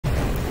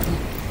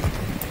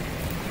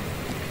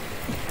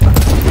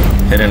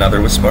Hit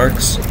another with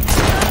sparks.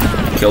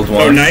 Killed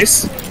one. Oh,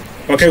 nice.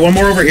 Okay, one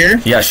more over here.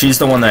 Yeah, she's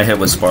the one that I hit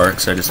with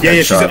sparks. I just yeah,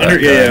 she's under.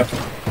 Yeah.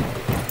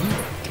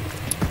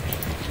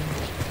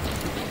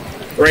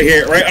 Right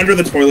here, right under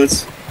the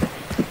toilets.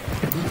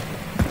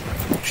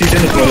 She's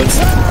in the toilets.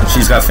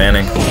 She's got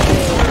fanning.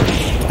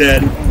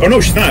 Dead. Oh no,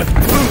 she's not.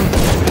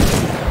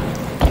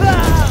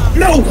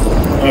 No!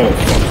 Oh,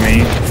 fuck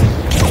me.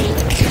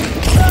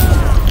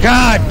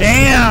 God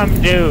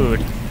damn,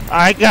 dude.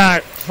 I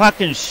got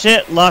fucking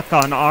shit luck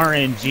on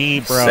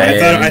RNG, bro.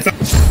 Same. I thought.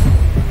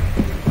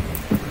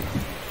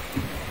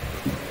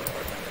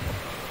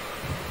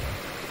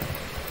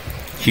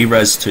 He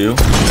res too.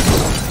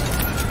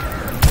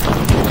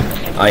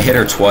 I hit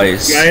her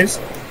twice. Guys?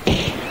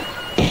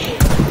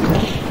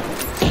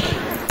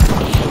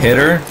 Hit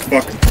her.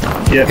 Fuck.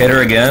 Yeah. Hit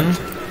her again.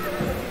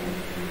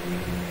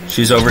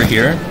 She's over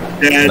here.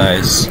 Dead.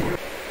 Nice.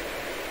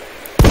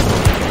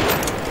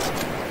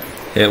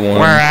 Hit one.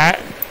 Where at?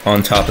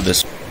 On top of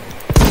this.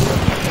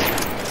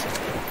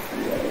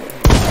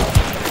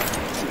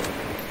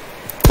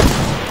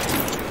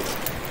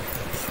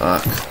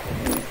 Fuck.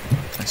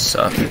 I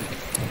suck.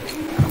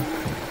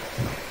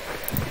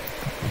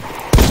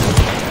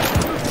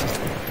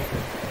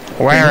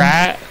 Where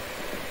at?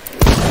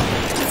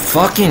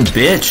 Fucking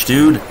bitch,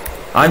 dude.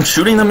 I'm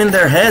shooting them in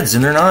their heads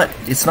and they're not,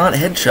 it's not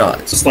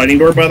headshots. Sliding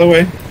door, by the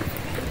way.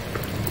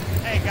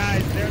 Hey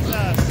guys, there's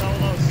a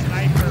solo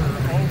sniper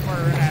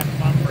over at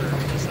Bumper,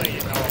 just so you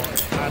know.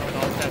 I don't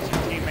know if that's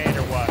your teammate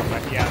or what,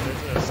 but yeah,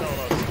 there's a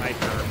solo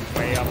sniper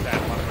way up that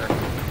Bumper.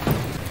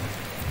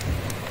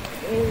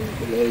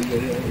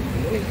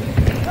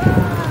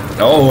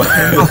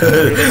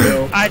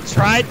 Oh. I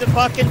tried to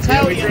fucking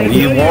tell you.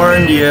 We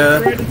warned you.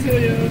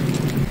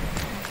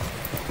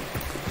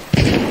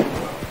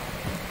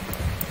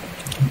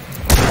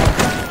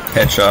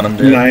 Headshot him,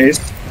 dude. Nice.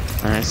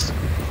 Nice.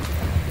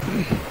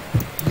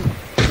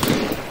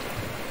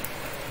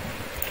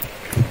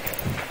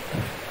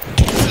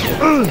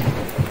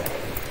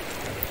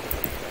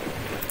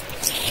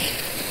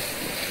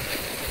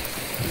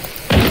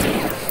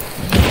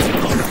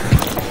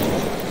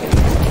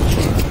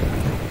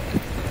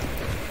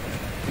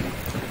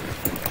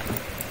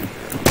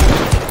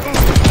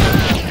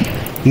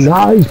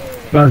 Nice.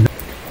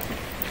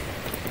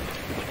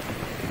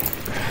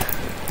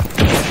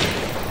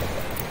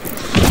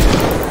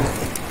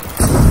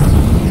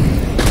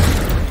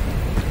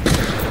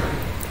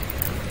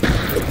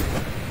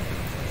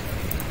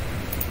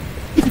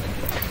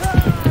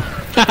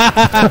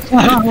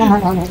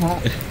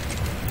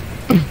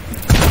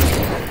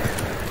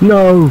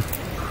 No.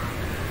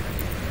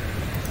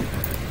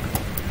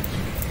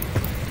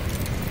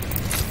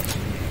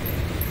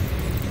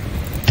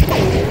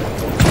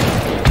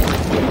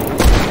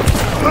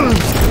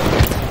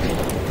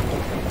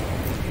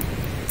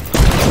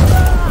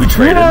 We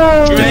traded.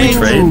 No! Did we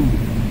trade?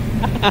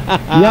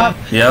 Yep.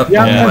 Yep. Yep, Oh my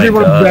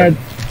everyone's God. dead.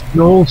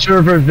 The whole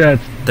server's dead.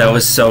 That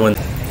was so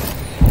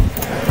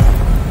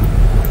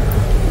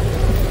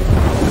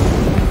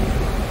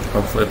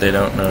Hopefully they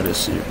don't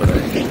notice you, but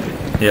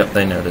yep,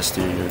 they noticed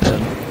you, you're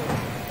dead.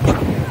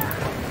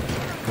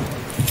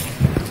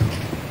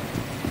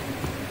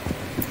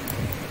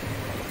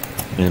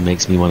 It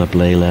makes me want to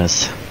play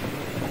less.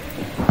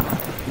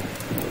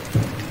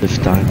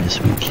 5th time this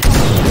week.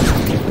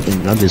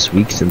 Not this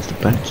week, since the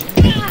patch.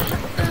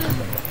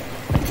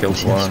 Killed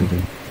Yes, one. we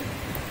do.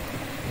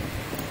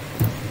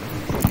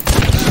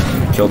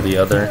 Killed the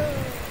other.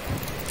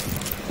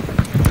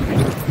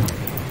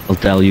 I'll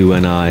tell you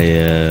when I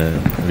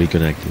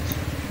reconnected.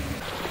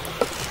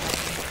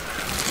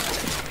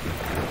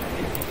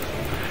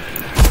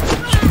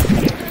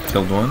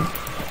 Killed one.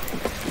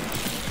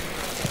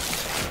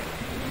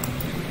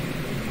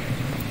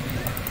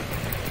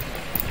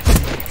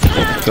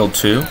 Killed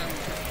two.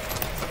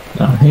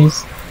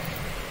 Nice.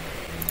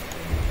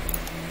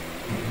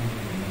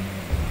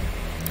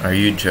 Are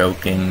you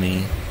joking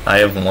me? I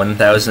have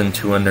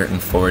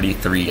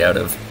 1,243 out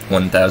of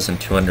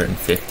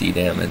 1,250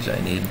 damage I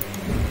need.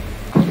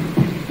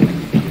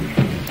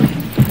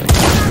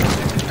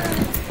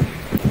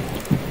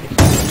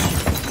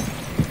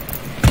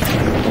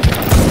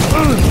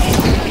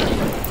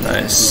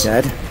 Nice.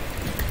 Dead.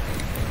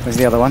 Where's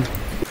the other one?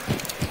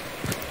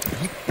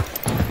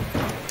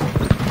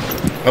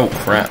 Oh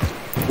crap.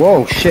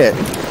 Whoa, shit.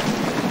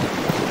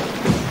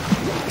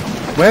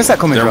 Where's that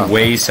coming They're from?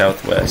 way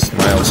southwest,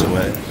 miles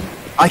away.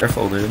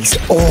 Careful, dude. He's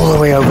all the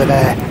way over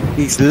there.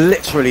 He's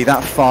literally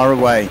that far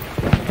away.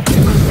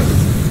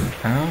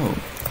 Oh.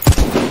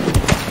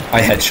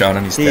 I headshot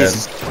him, he's dead.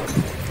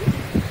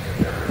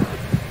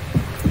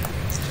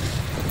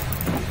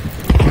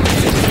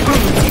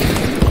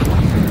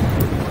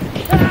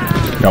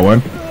 Got one.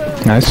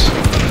 Nice.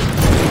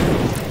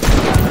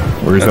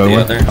 Where's the other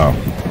one? Oh.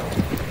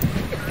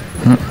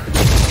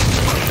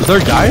 Is there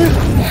a guy?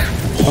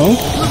 Oh?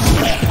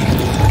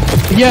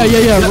 Yeah.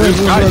 There's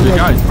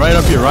guys. Right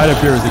up here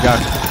is the guy.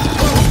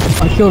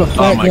 I killed a fat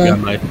Oh my guy.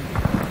 god, mate.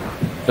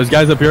 There's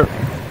guys up here. No,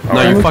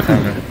 Alright, you're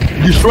fucking...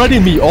 You're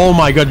shredding me. Oh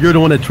my god, you're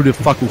the one that threw the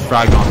fucking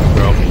frag on me,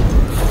 bro.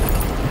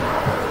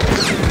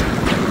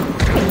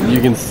 You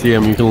can see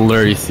him. You can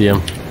literally see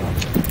him.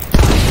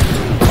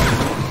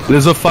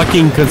 There's a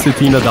fucking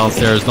concertina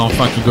downstairs. Don't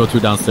fucking go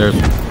through downstairs.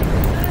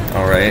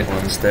 Alright,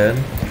 one's dead.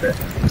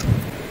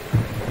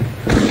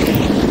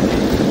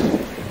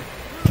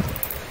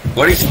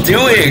 What are you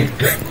doing?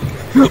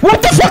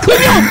 What the fuck? Leave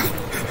me alone!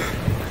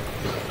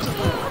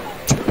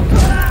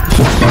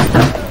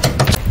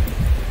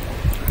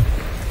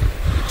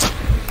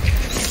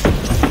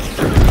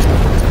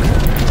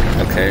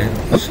 Okay,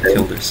 she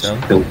killed herself.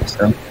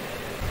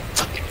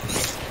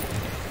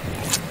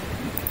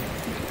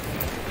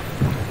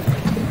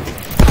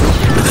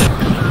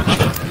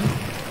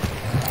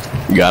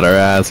 Got her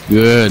ass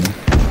good.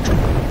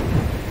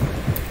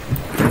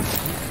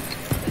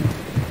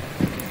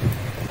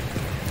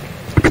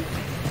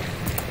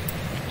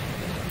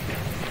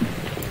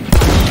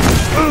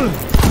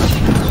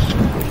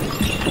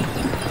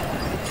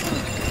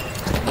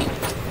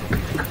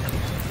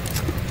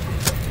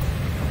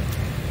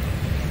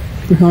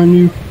 Behind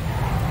you.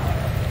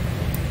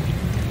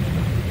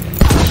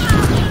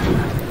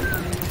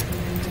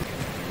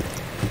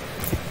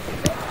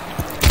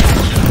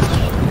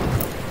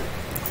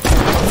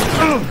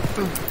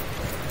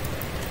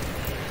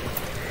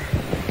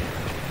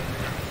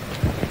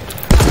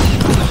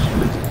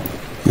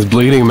 He's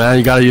bleeding, man.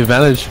 You got the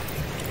advantage.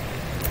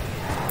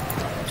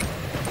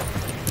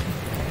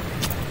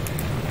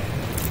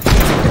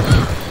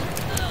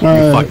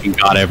 You fucking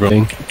got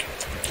everything.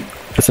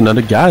 That's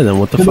another guy then.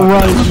 What the To fuck? the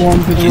right, one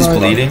to the He's right.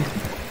 bleeding.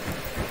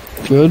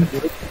 Good.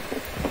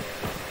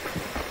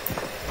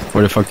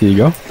 Where the fuck did he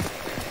go?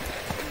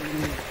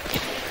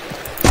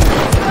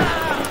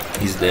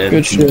 He's dead.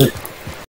 Good shit.